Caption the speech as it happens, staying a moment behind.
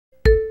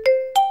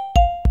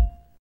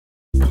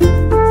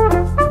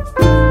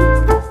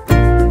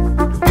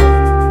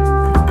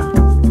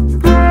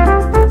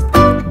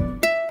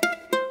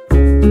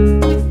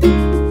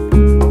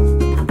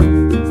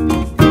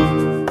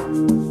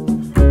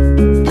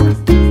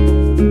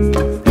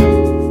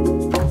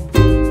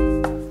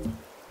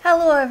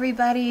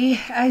everybody.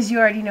 As you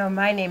already know,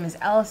 my name is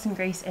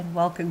Alyceson-Grace and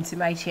welcome to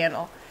my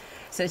channel.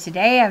 So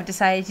today I've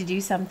decided to do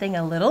something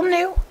a little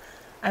new.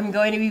 I'm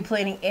going to be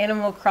playing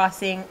Animal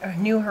Crossing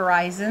New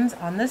Horizons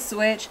on the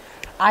Switch.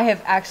 I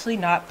have actually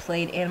not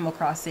played Animal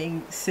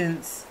Crossing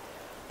since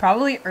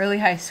probably early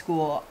high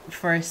school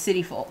for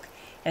City Folk.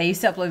 And I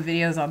used to upload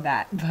videos on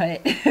that,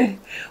 but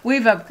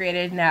we've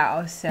upgraded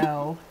now,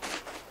 so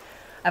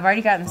I've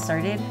already gotten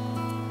started,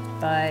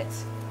 but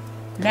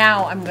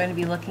now I'm going to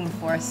be looking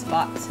for a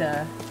spot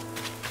to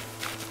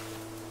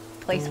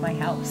place my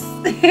house.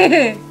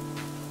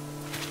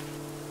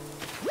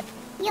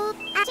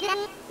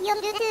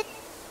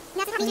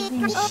 His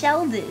name's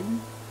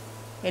Sheldon,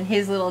 and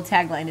his little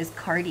tagline is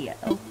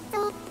cardio.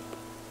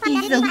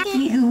 He's so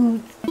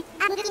cute.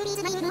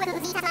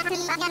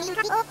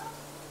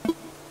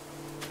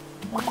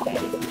 Okay.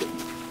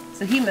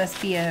 So he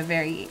must be a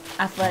very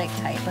athletic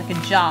type, like a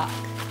jock.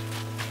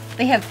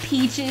 They have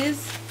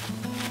peaches.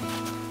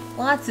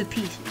 Lots of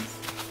peaches.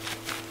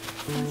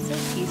 It's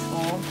so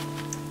peaceful.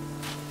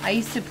 I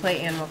used to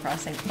play Animal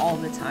Crossing all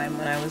the time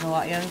when I was a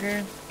lot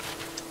younger.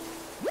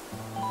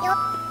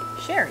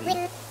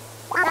 Sherry.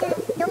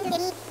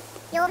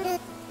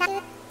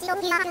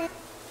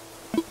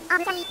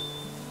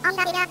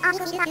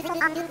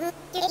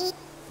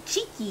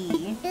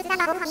 Cheeky.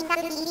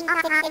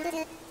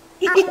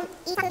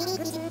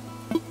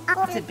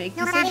 It's a big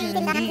decision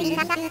indeed.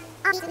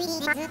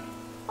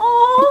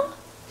 Oh,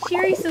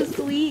 Sherry's so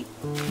sweet.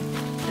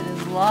 And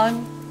as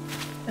long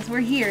as we're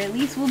here, at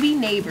least we'll be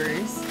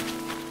neighbors.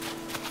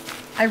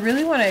 I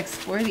really want to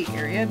explore the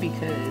area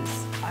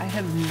because I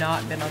have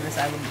not been on this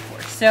island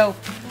before. So,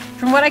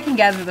 from what I can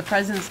gather, the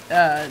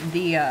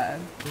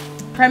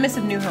premise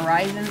of New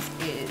Horizons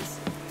is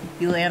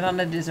you land on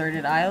a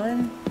deserted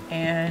island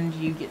and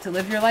you get to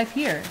live your life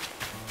here.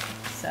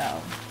 So,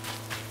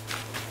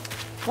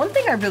 one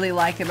thing I really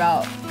like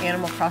about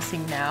Animal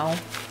Crossing now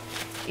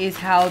is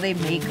how they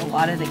make a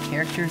lot of the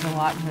characters a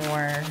lot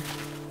more,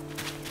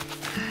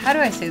 how do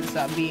I say this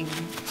without being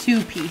too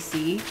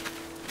PC,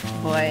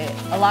 but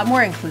a lot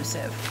more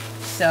inclusive.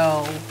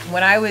 So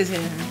when I was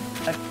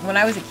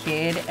a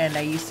kid and I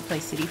used to play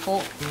City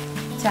Folk,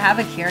 to have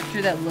a character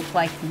that looked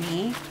like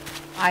me,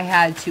 I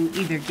had to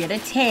either get a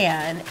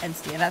tan and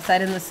stand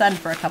outside in the sun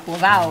for a couple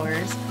of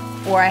hours,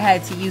 or I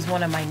had to use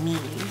one of my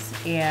knees.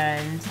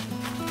 And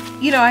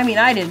you know, I mean,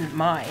 I didn't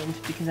mind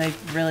because I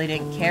really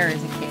didn't care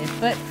as a kid,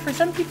 but for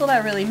some people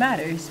that really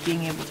matters,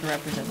 being able to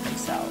represent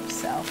themselves,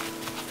 so.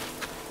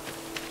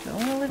 Do I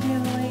want to live near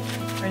the lake?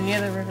 Or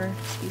near the river?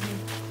 Excuse me.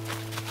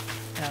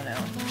 I don't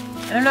know.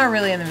 And I'm not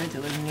really in the mood to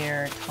live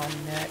near Tom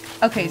Nook.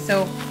 Okay,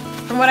 so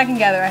from what I can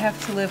gather, I have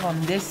to live on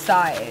this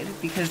side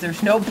because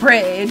there's no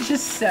bridge,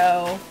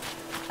 so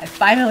I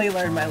finally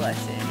learned my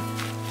lesson.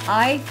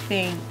 I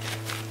think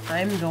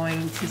I'm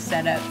going to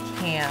set up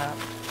camp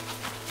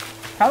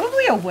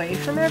probably away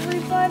from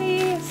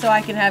everybody, so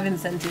I can have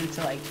incentive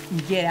to, like,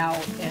 get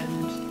out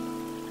and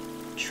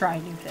try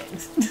new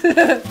things.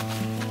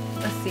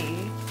 Let's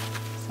see.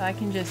 So I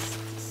can just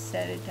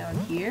set it down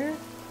here.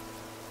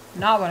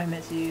 Not what I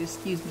meant to do,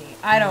 excuse me.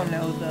 I don't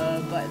know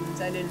the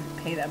buttons. I didn't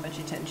pay that much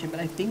attention, but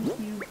I think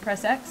you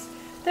press X.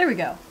 There we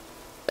go.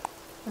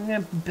 I'm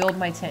gonna build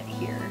my tent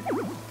here.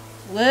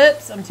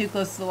 Whoops, I'm too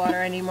close to the water.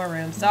 I need more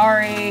room.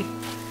 Sorry.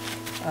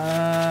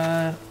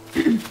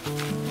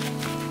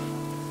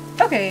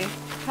 Okay,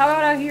 how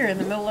about out here in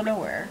the middle of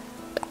nowhere?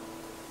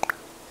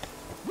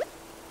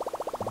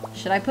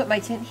 Should I put my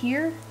tent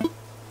here?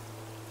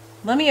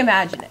 Let me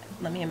imagine it.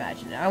 Let me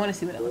imagine it. I want to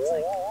see what it looks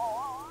like.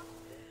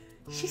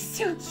 She's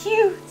so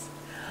cute!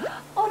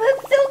 Oh,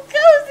 that's so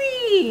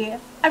cozy!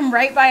 I'm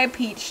right by a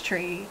peach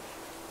tree.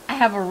 I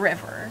have a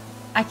river.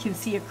 I can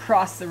see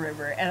across the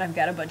river, and I've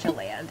got a bunch of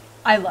land.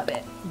 I love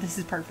it. This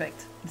is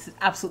perfect. This is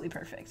absolutely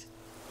perfect.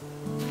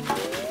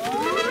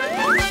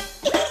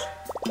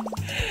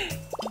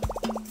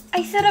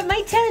 I set up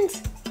my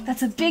tent!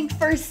 That's a big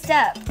first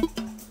step.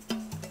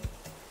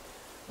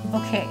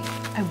 Okay,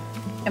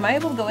 am I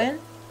able to go in?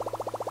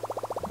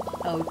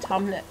 Oh,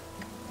 Tom Nook.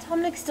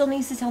 Tom Nook still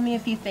needs to tell me a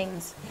few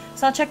things,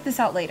 so I'll check this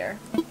out later.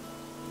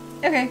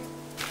 Okay,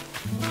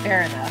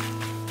 fair enough.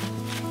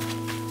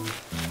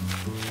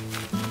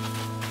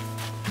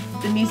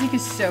 The music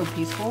is so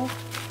peaceful.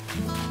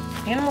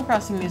 Animal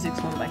Crossing music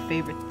is one of my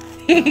favorite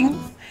things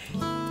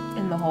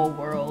in the whole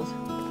world.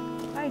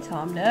 Hi,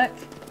 Tom Nook.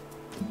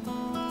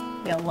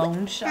 The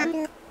loan shark.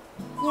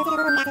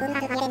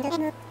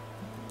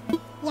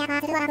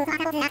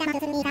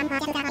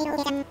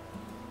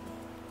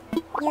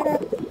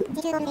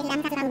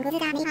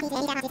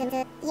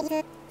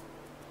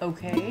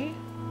 Okay.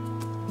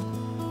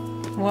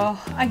 Well,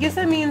 I guess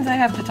that means I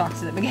have to talk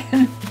to them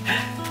again.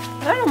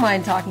 But I don't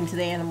mind talking to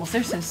the animals,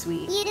 they're so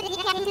sweet.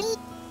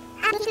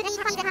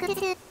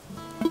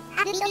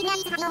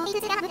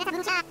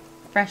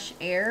 Fresh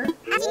air?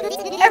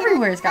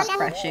 Everywhere's got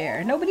fresh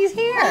air. Nobody's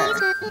here.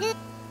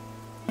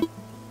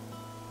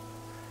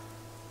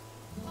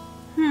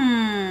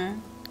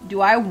 Do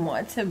I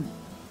want to...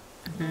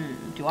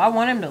 do I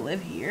want him to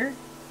live here?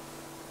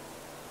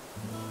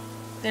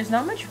 There's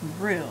not much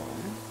room.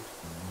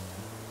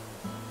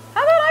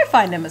 How about I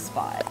find him a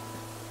spot?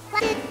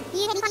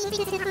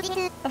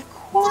 Of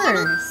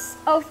course.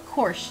 Of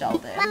course,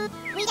 Sheldon.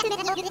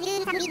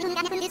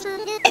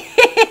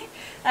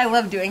 I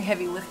love doing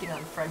heavy lifting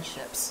on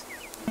friendships.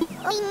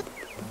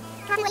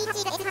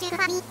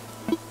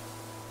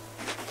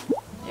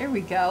 There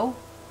we go.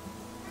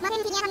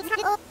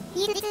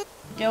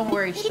 Don't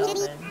worry,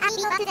 Sheldon.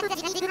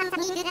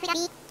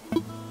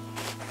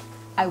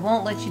 I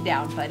won't let you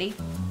down, buddy.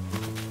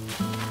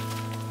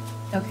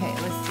 Okay,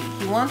 let's see.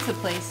 He wants a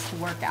place to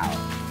work out.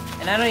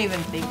 And I don't even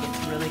think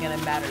it's really going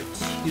to matter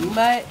too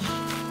much.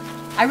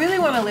 I really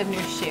want to live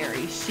near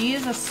Sherry. She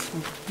is a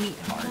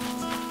sweetheart.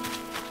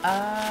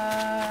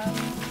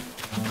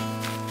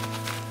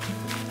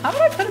 How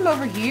about I put him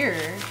over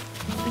here?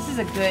 This is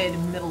a good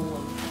middle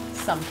of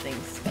something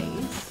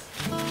space.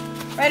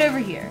 Right over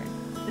here.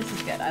 This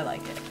is good. I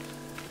like it.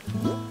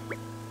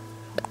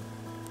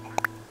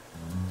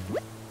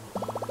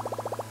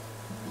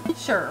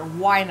 Sure,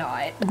 why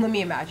not? Let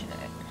me imagine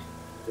it.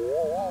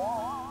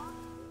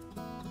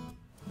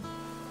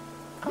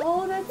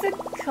 Oh, that's a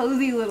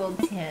cozy little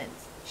tent.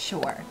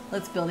 Sure,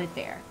 let's build it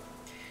there.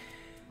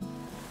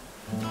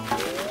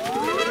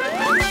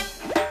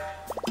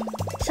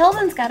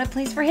 Sheldon's got a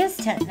place for his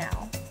tent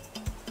now.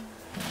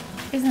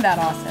 Isn't that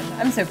awesome?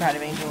 I'm so proud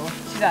of Angel.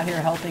 She's out here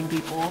helping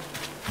people.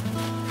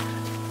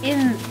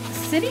 In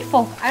City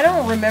Folk, I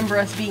don't remember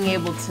us being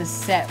able to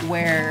set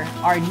where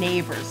our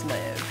neighbors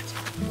lived.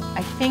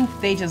 I think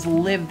they just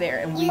lived there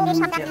and we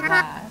moved in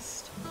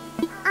last.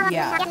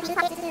 Yeah.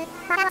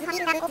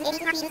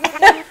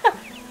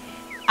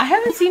 I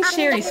haven't seen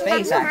Sherry's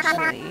face,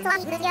 actually.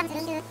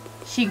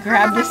 She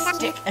grabbed a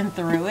stick and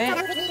threw it.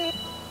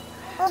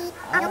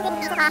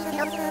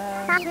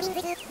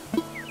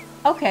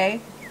 Okay.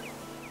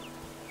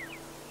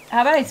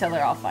 How about I tell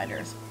her I'll find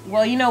hers?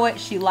 Well, you know what?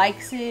 She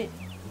likes it,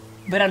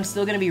 but I'm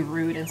still gonna be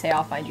rude and say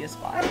I'll find you a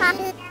spot.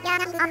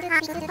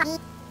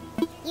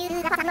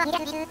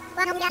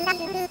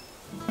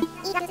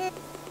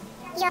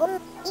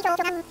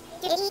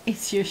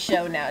 It's your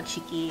show now,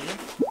 Cheeky.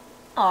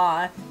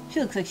 Aw,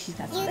 she looks like she's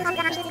got some.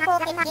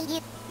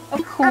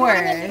 Of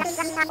course.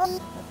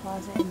 The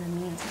plaza in the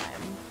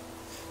meantime.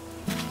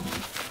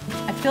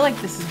 I feel like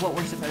this is what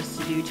we're supposed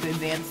to do to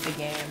advance the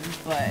game,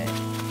 but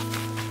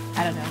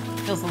I don't know. It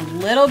feels a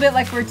little bit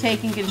like we're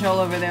taking control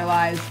over their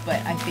lives,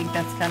 but I think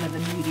that's kind of the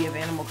beauty of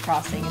Animal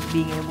Crossing, is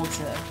being able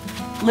to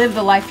live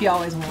the life you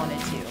always wanted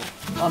to,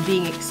 while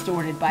being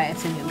extorted by a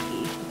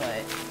tanuki,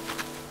 but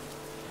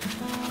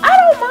I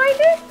don't mind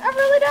it. I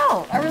really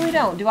don't. I really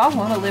don't. Do I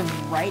want to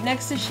live right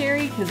next to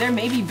Sherry? Because there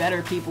may be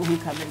better people who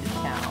come into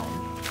town.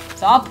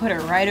 So I'll put her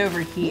right over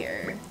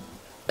here.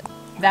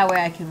 That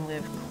way I can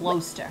live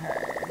close to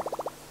her.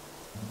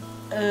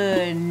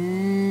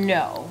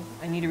 No.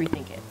 I need to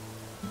rethink it.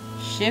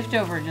 Shift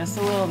over just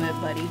a little bit,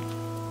 buddy.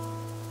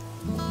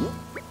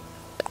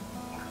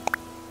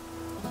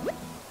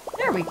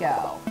 There we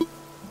go.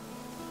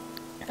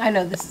 I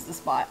know this is the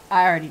spot.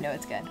 I already know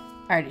it's good.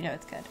 I already know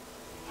it's good.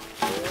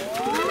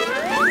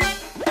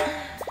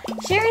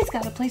 Sherry's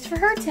got a place for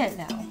her tent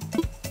now.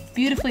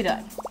 Beautifully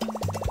done.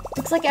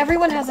 Looks like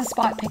everyone has a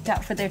spot picked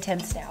out for their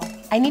tents now.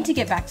 I need to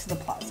get back to the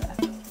plaza.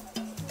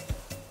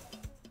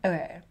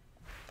 Okay.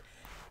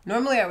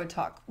 Normally I would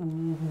talk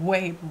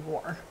way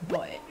more,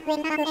 but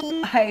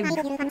I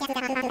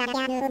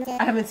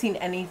haven't seen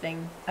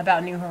anything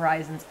about New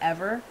Horizons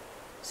ever,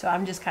 so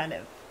I'm just kind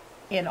of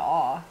in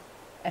awe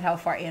at how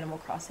far Animal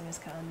Crossing has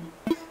come.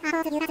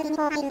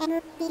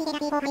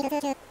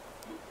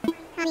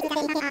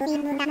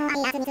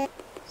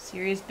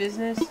 Serious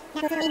business?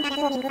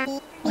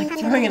 Like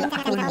throwing an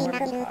early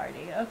morning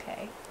party,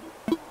 okay.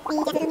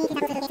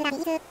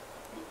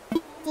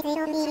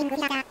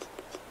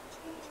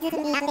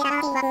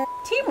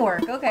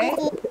 Teamwork, okay.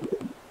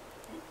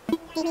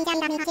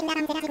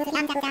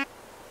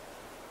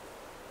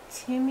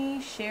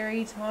 Timmy,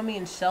 Sherry, Tommy,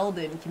 and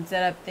Sheldon can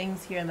set up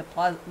things here in the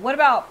plaza. What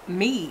about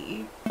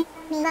me?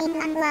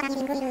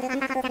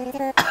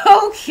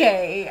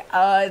 Okay,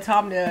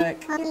 Tom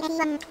Nook.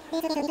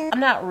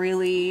 I'm not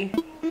really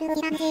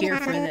here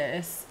for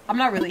this. I'm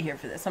not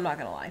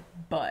gonna lie.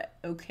 But,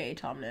 okay,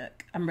 Tom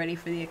Nook. I'm ready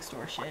for the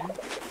extortion.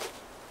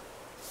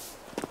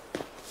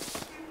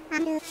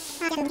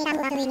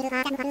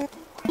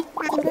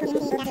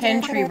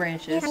 10 tree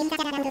branches.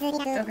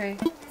 Okay.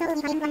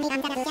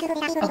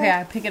 Okay,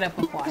 I pick it up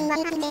with one.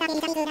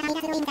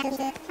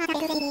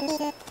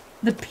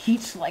 The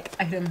peach-like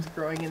items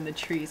growing in the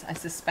trees. I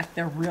suspect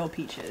they're real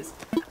peaches.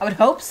 I would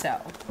hope so.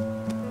 I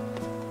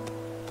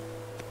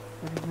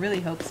would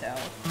really hope so.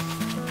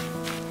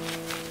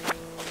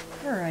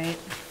 Alright.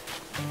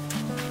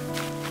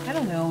 I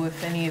don't know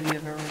if any of you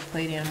have ever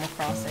played Animal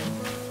Crossing.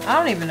 I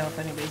don't even know if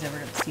anybody's ever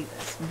going to see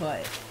this,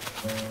 but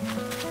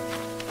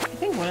I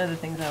think one of the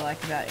things I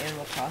like about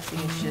Animal Crossing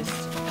is just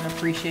an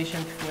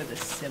appreciation for the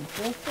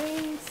simple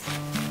things.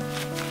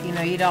 You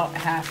know, you don't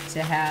have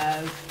to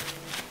have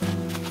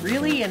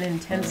really an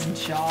intense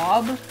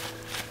job.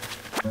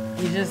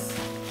 You just,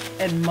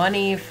 and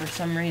money for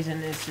some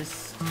reason is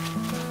just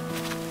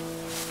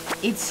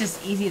it's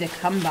just easy to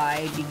come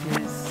by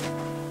because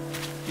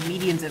the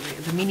mediums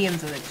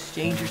of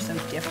exchange are so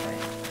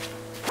different.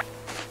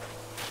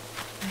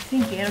 I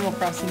think Animal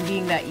Crossing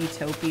being that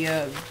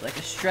utopia of like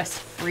a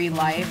stress-free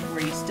life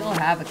where you still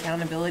have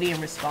accountability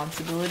and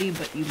responsibility,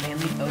 but you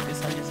mainly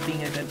focus on just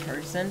being a good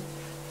person.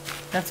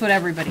 That's what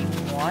everybody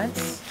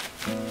wants.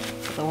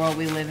 But the world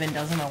we live in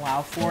doesn't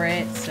allow for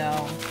it,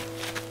 so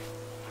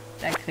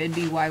that could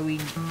be why we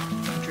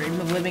dream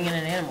of living in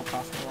an Animal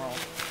Crossing world.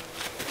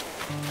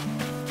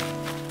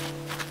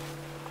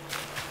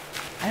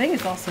 I think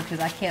it's also because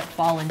I can't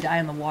fall and die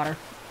in the water.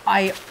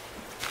 I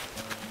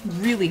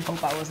really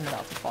hope I wasn't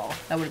about to fall.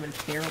 That would have been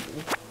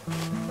terrible.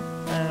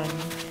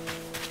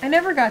 I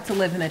never got to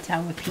live in a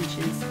town with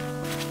peaches.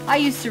 I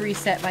used to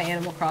reset my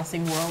Animal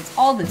Crossing worlds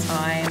all the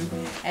time,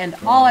 and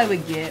all I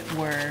would get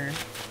were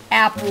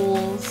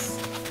apples,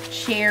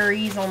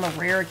 cherries on the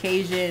rare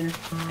occasion,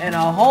 and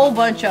a whole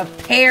bunch of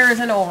pears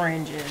and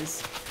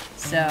oranges.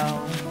 So,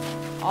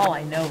 all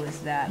I know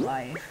is that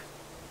life.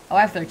 Oh,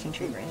 I have 13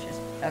 tree branches.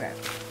 Okay.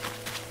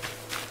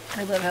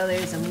 I love how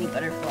there's so many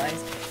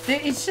butterflies.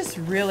 It's just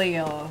really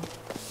a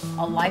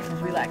life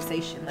of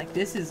relaxation. Like,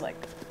 this is like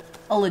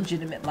a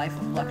legitimate life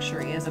of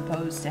luxury as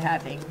opposed to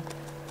having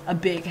a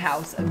big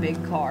house, a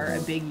big car,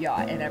 a big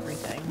yacht, and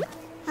everything.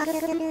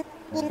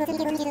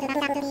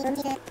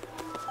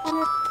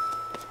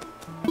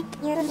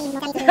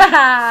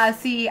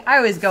 See, I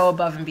always go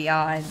above and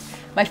beyond.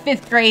 My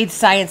 5th grade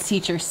science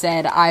teacher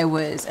said I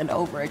was an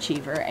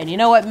overachiever. And you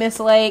know what, Miss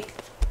Lake?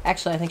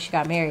 Actually, I think she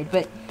got married.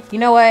 But you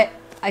know what?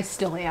 I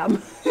still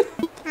am.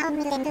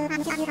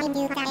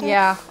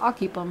 Yeah, I'll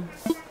keep them.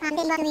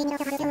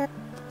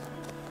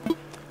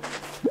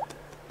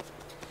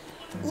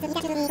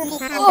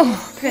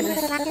 Oh,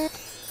 goodness.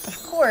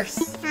 Of course.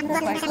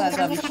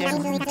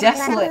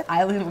 Desolate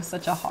Island was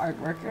such a hard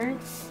worker.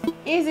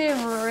 Is it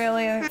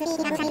really? That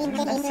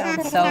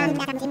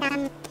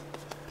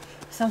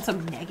sounds so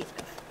negative.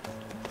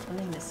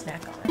 Something to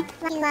snack on.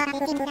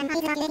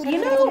 You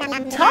know,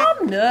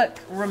 Tom Nook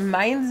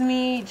reminds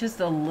me just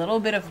a little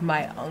bit of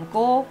my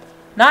uncle.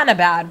 Not in a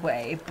bad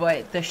way,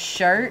 but the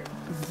shirt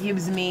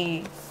gives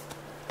me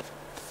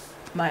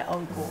my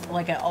uncle,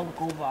 like an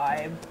uncle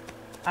vibe.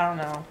 I don't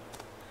know.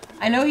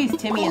 I know he's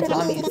Timmy and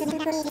Tommy's.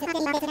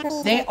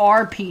 They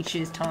are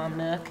peaches, Tom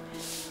Nook.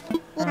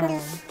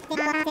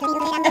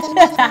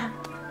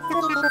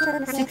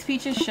 6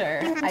 peaches,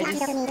 sure. I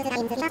just...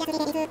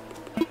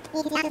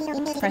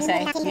 Press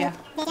A, yeah.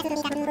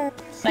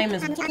 Same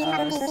as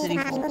City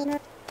Pool.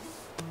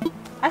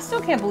 I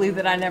still can't believe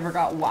that I never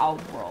got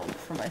Wild World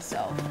for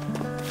myself.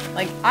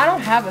 Like, I don't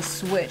have a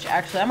Switch.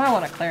 Actually, I might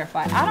want to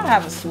clarify. I don't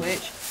have a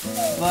Switch,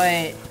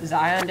 but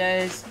Zion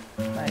does,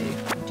 my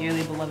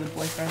dearly beloved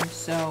boyfriend.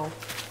 So,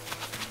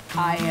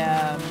 I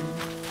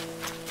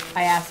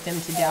asked him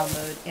to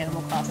download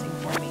Animal Crossing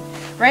for me.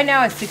 Right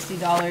now it's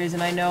 $60,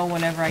 and I know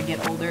whenever I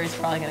get older it's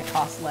probably going to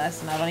cost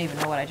less, and I don't even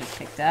know what I just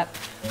picked up.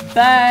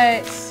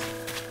 But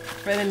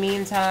for the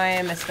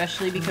meantime,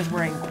 especially because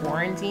we're in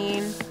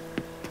quarantine,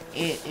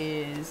 it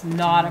is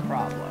not a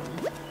problem.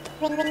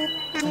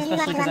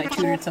 Especially because I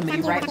tutored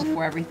somebody right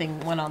before everything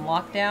went on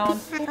lockdown,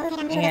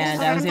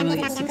 and I was able to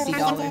get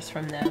 $60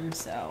 from them,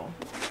 so.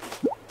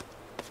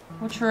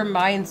 Which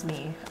reminds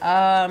me,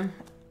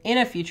 in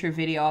a future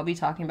video, I'll be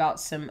talking about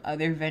some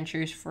other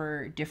ventures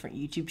for different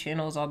YouTube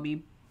channels I'll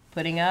be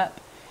putting up.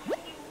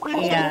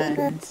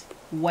 And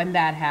when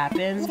that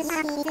happens,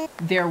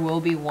 there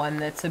will be one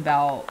that's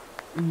about,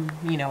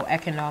 you know,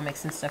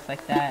 economics and stuff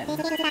like that.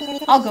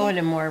 I'll go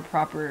into more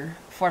proper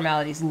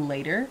formalities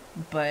later,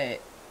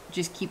 but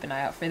just keep an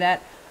eye out for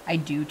that. I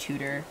do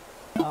tutor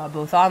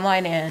both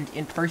online and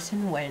in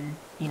person when,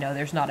 you know,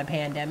 there's not a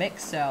pandemic,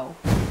 so...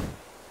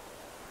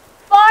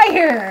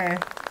 Fire!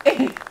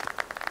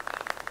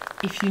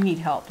 If you need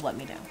help, let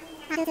me know.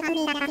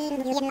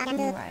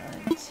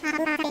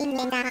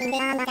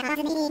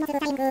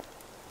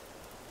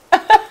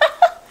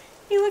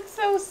 He looks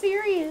so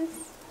serious.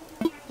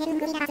 If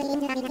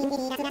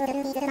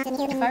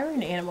I were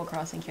an Animal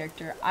Crossing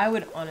character, I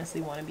would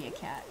honestly want to be a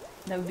cat.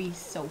 That would be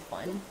so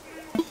fun.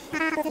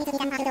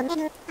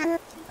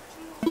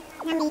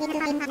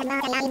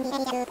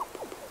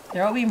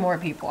 There will be more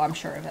people, I'm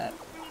sure of it.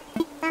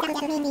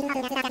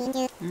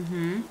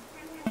 Mm-hmm.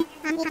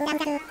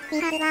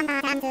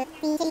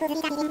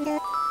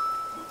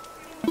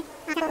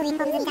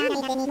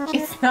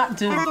 It's not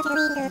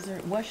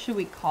desert. What should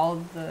we call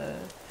the...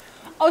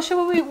 Oh,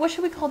 what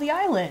should we call the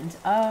island?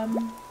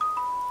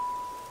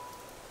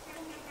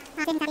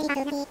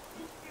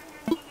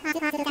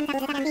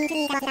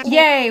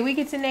 Yay, we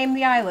get to name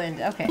the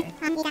island. Okay.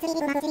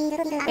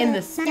 In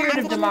the spirit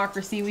of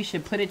democracy, we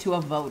should put it to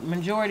a vote.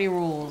 Majority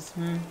rules.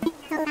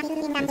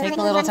 It'll take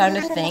a little time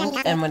to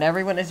think, and when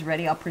everyone is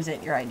ready, I'll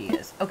present your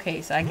ideas.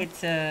 Okay, so I get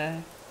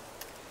to...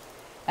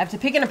 I have to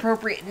pick an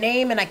appropriate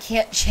name, and I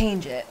can't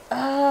change it.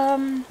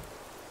 I'm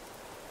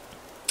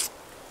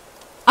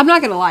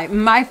not gonna lie.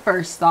 My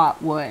first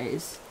thought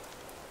was,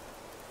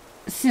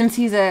 since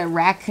he's a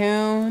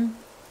raccoon,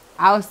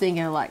 I was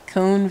thinking like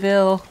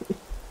Coonville.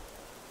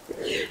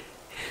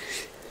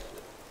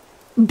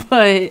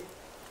 but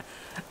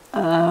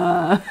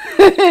I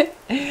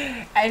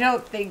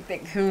don't think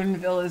that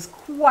Coonville is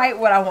quite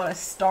what I want to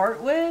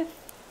start with,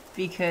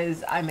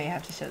 because I may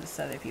have to show this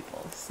to other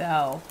people.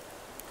 So,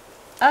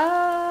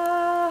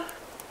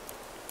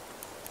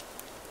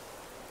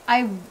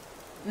 I'm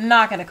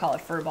not gonna call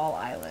it Furball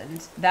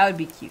Island. That would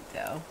be cute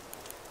though.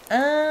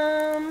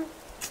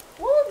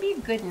 What would be a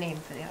good name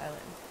for the island?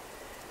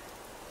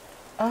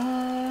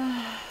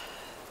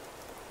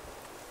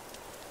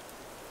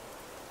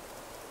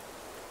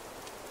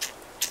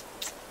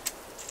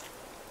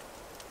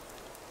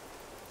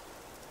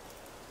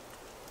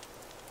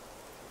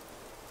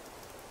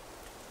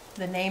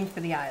 The name for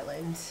the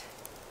island.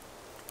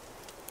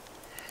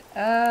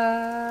 You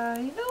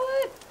know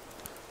what?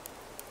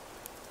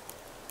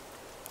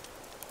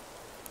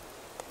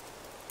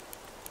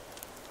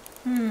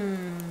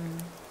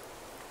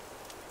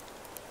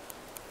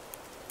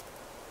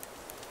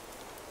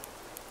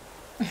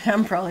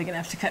 I'm probably gonna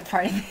have to cut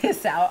part of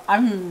this out.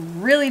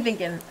 I'm really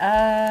thinking,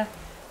 I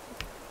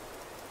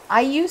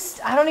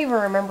don't even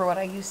remember what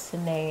I used to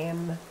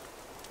name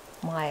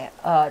my,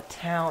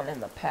 town in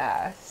the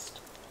past.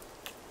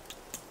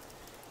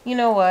 You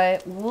know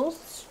what? We'll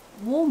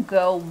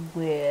go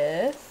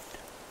with,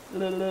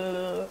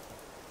 we'll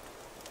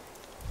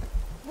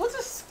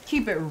just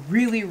keep it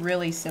really,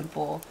 really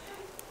simple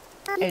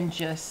and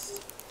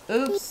just,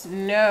 oops,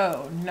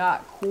 no,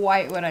 not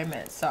quite what I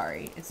meant.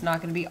 Sorry. It's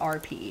not going to be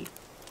RP.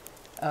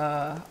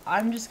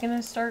 I'm just going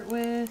to start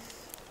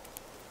with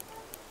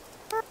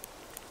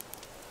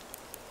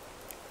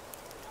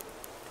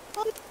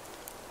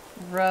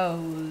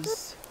Rosewood.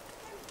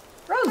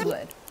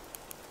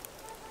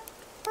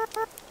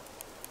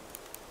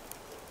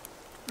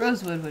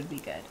 Rosewood would be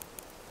good.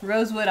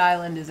 Rosewood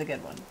Island is a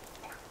good one.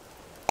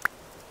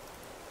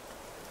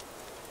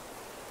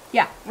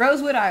 Yeah,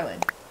 Rosewood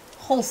Island.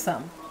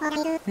 Wholesome.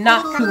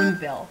 Not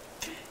Coonville.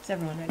 Is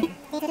everyone ready?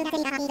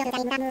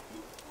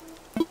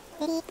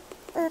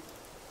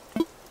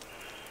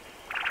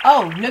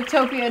 Oh,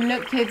 Nooktopia,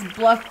 Nook Kids,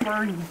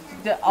 Bluffbird,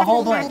 a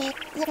whole bunch.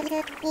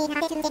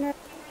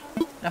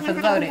 Now for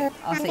the voting,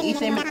 I'll say each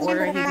name in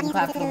order and you can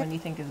clap for the one you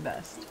think is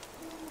best.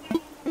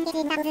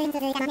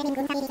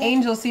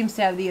 Angel seems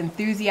to have the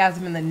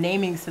enthusiasm and the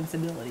naming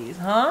sensibilities,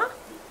 huh?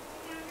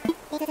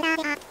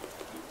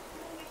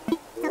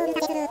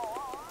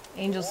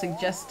 Angel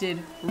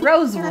suggested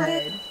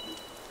Rosewood.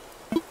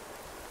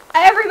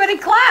 Everybody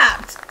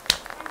clapped!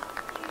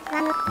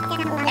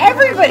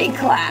 Everybody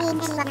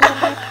clapped!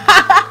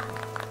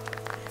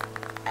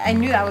 I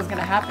knew that was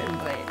gonna happen,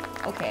 but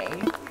okay.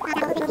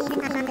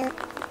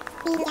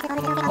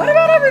 What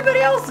about everybody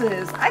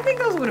else's? I think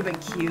those would have been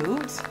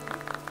cute.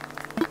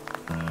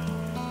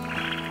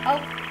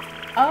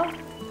 Oh,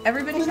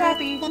 everybody's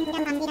happy.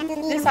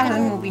 This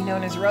island will be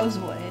known as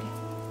Rosewood.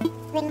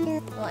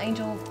 Well,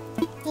 Angel.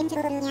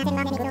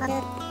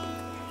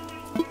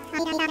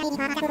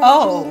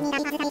 Oh.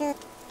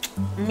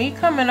 Me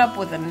coming up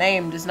with a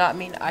name does not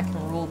mean I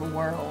can rule the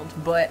world,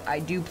 but I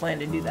do plan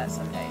to do that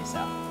someday,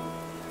 so.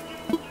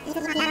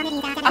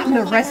 I'm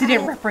the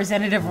resident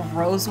representative of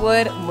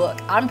Rosewood.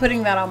 Look, I'm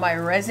putting that on my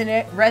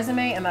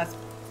resume, and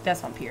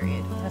that's on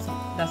period. That's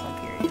on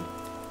period.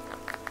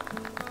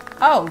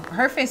 Oh,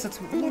 her face looks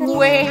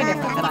way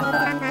different than I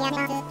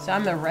thought. So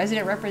I'm the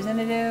resident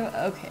representative?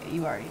 Okay,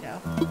 you already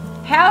know.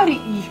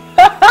 Howdy.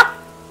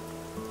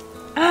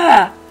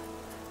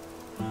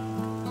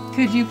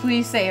 Could you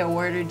please say a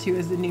word or two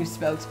as the new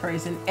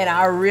spokesperson? And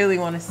I really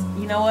want to,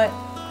 you know what?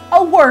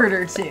 A word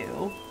or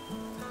two.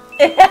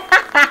 A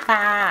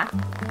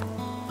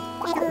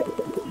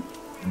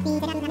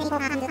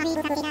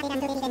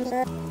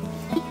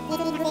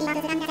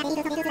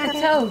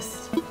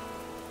toast.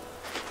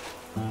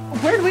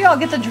 Where did we all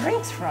get the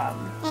drinks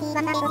from?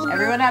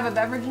 Everyone have a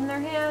beverage in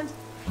their hand?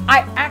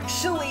 I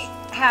actually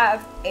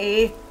have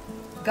a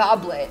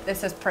goblet that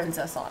says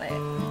princess on it.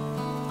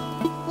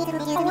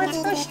 Oh,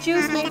 it's fresh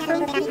juice made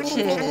from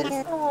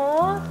peaches.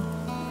 Aww.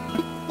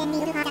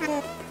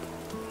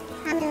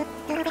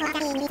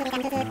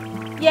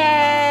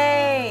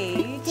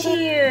 Yay!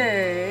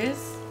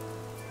 Cheers!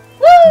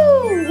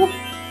 Woo!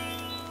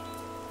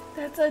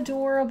 That's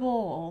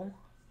adorable.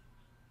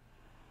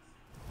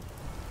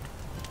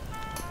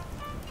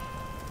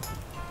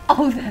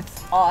 Oh,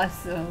 that's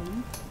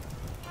awesome.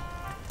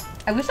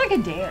 I wish I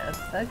could dance.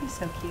 That'd be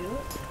so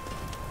cute.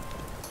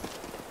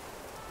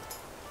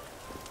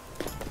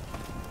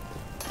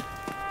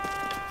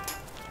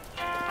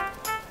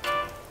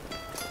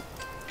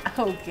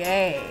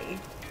 Okay.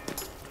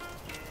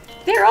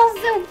 They're all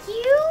so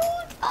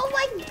cute! Oh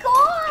my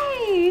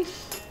gosh!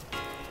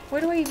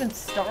 Where do I even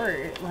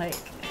start? Like,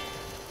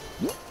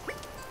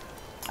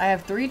 I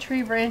have 3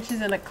 tree branches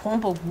and a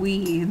clump of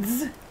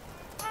weeds.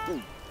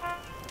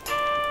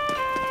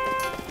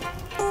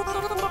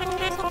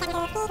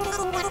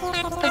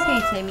 Okay,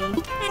 Timmy.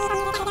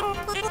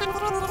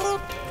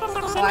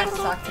 So I have to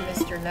talk to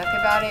Mr. Nook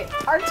about it.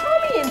 Are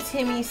Tommy and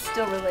Timmy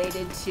still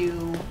related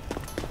to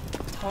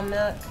Tom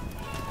Nook?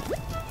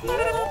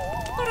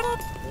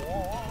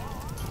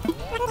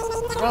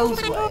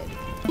 Rosewood.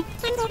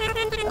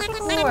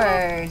 Of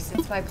course,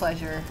 it's my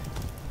pleasure.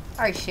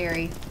 Alright,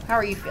 Sherry, how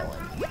are you feeling?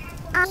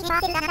 I've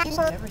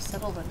never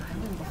settled an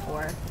island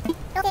before.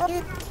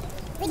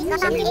 This is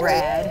gonna be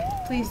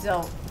rad. Please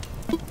don't.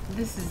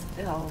 This is,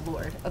 oh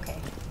lord, okay.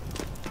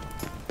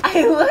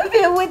 I love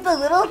it with the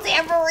little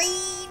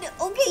tambourine!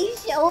 Okay,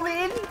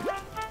 Sheldon!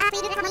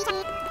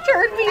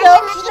 Turn me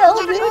up,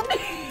 Sheldon!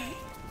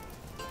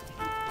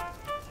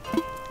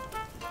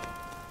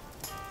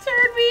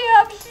 Turn me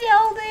up,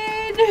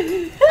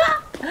 Sheldon!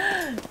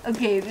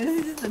 Okay,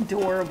 this is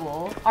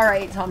adorable.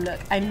 Alright, Tom Nook,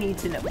 I need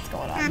to know what's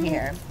going on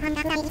here.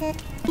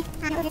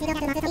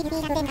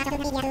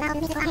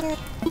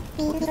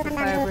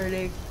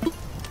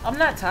 I'm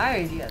not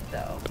tired yet,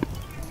 though.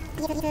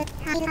 Just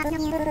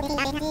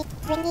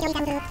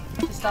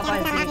stop by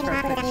and see for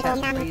a quick chat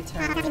before you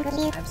turn. I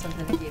have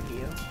something to give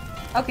you.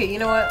 Okay, you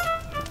know what?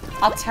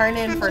 I'll turn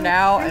in for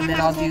now, and then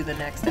I'll do the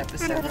next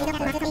episode real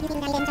quick.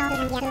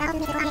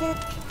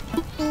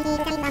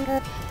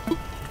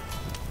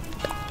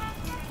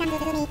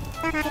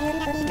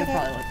 You'll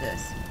probably want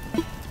this.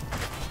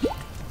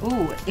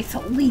 Ooh, it's a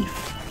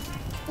leaf.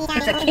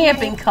 It's a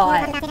camping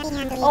cot.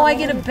 Oh, I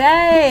get a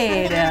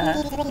bed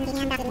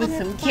with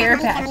some care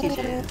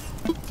packages.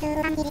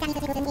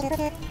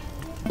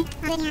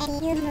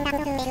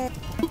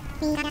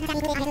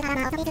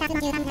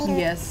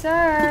 Yes,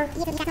 sir.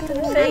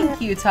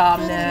 Thank you,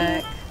 Tom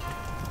Nook.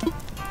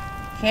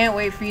 Can't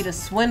wait for you to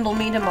swindle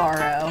me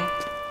tomorrow.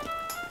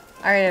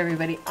 Alright,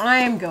 everybody.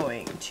 I'm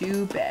going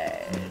to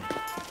bed.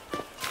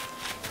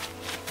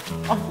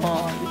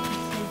 Oh,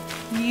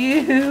 this is so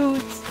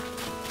cute.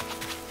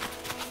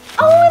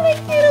 Oh, and I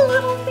get a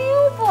little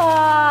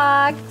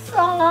mailbox.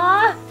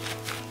 Aww.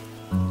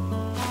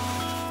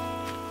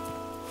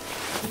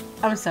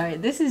 I'm sorry.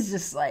 This is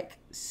just like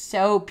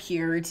so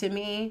pure to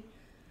me.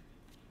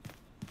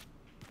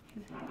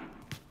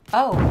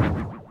 Oh,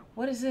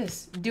 what is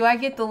this? Do I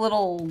get the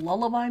little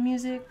lullaby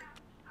music?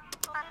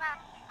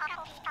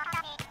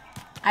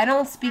 I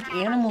don't speak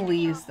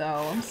animalese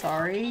though. I'm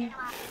sorry.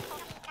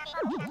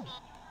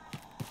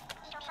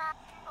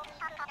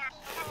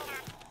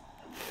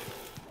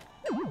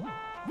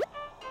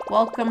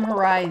 Welcome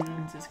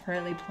Horizons is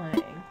currently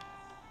playing.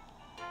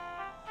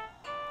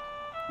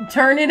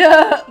 Turn it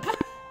up!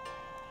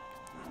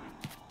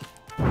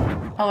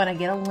 Oh, and I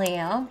get a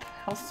lamp.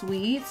 How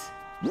sweet.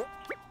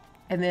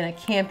 And then a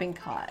camping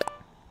cot.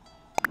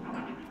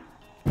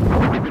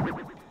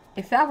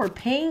 If that were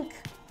pink,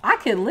 I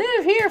could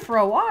live here for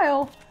a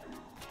while.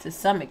 To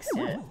some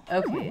extent.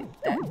 Okay,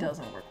 that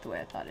doesn't work the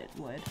way I thought it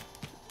would.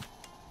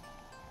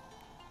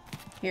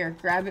 Here,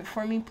 grab it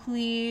for me,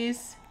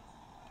 please.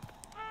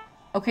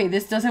 Okay,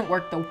 this doesn't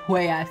work the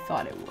way I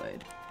thought it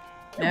would.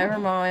 Never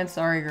mind.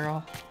 Sorry,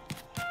 girl.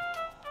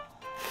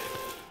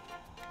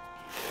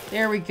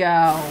 There we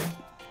go.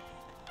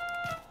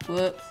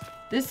 Whoops.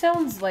 This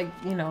sounds like,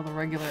 you know, the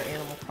regular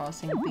Animal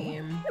Crossing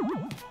theme.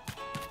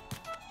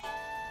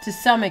 To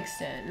some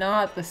extent.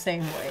 Not the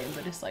same way,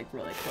 but it's like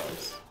really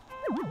close.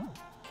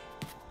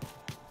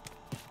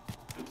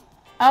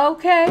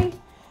 Okay.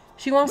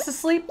 She wants to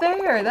sleep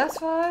there. That's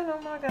fine.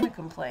 I'm not gonna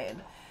complain.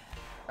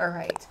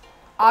 Alright.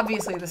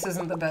 Obviously, this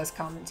isn't the best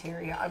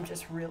commentary. I'm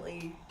just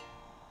really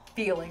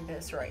feeling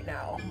this right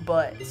now.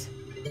 But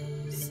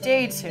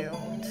stay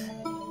tuned.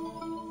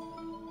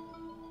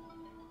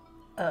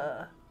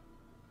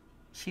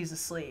 She's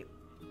asleep.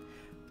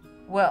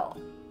 Well,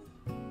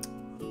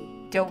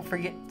 don't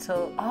forget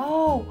to...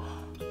 Oh!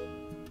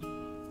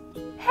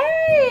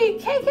 Hey!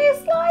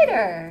 KK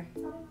Slider!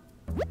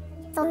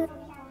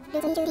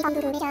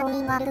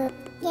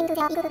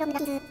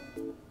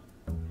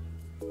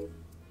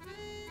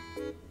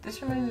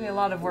 This reminds me a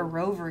lot of where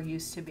Rover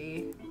used to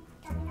be.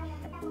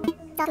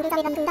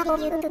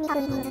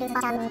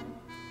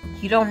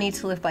 You don't need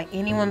to live by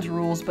anyone's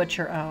rules but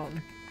your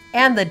own.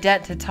 And the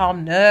debt to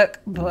Tom Nook,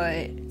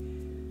 but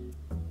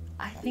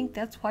I think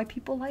that's why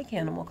people like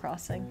Animal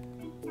Crossing.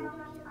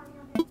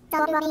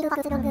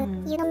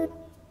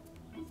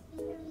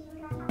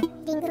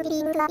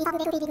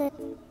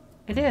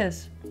 It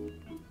is.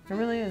 It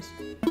really is.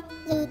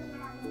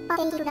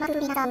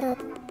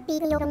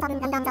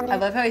 I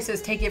love how he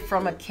says take it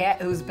from a cat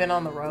who's been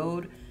on the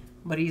road,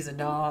 but he's a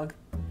dog.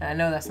 And I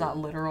know that's not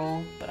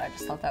literal, but I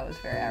just thought that was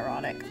very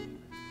ironic.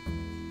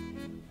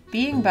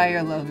 Being by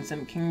your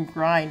lonesome can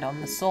grind on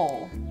the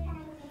soul.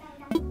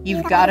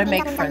 You've got to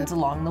make friends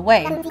along the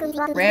way.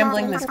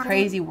 Rambling this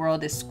crazy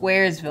world is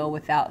Squaresville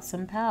without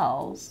some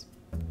pals.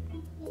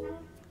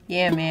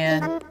 Yeah,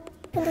 man.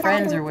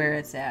 Friends are where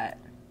it's at.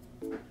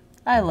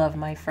 I love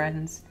my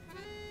friends,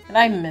 and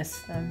I miss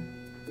them.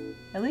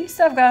 At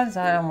least I've got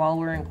time while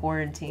we're in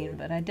quarantine,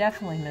 but I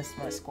definitely missed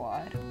my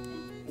squad.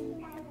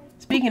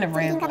 Speaking of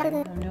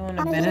rambling, I'm doing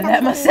a bit of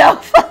that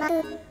myself.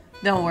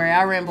 Don't worry,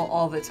 I ramble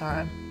all the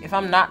time. If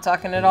I'm not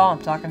talking at all,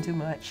 I'm talking too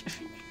much.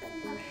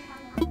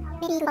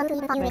 Wake up to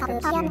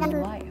your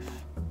new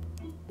life.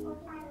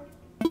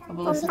 But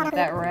listen to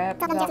that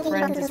rap about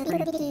friends is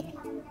freaky.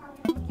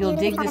 You'll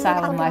dig this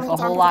island life a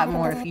whole lot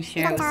more if you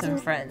share it with some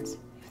friends.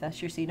 If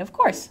that's your scene. Of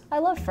course, I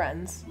love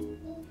Friends.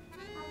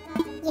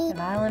 An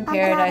island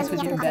paradise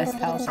with your best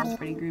pal sounds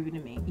pretty groovy to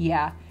me.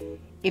 Yeah.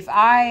 If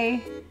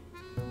I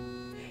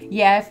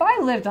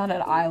lived on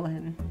an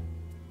island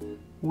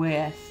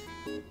with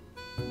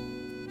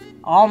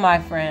all my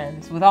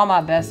friends, with all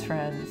my best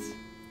friends,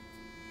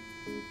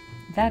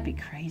 that'd be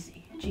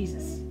crazy.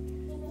 Jesus.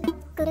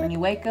 When you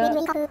wake up,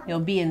 you'll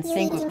be in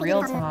sync with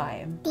real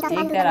time.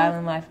 Dig that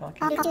island life and I'll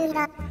catch you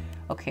later.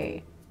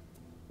 Okay.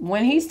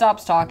 When he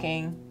stops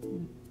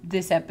talking,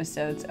 this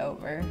episode's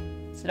over.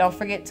 So don't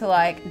forget to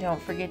like,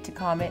 don't forget to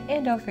comment,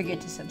 and don't forget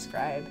to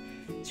subscribe.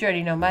 So you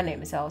already know my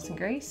name is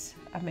Alyceson-Grace.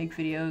 I make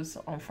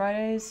videos on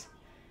Fridays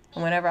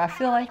and whenever I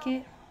feel like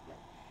it.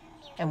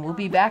 And we'll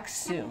be back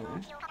soon.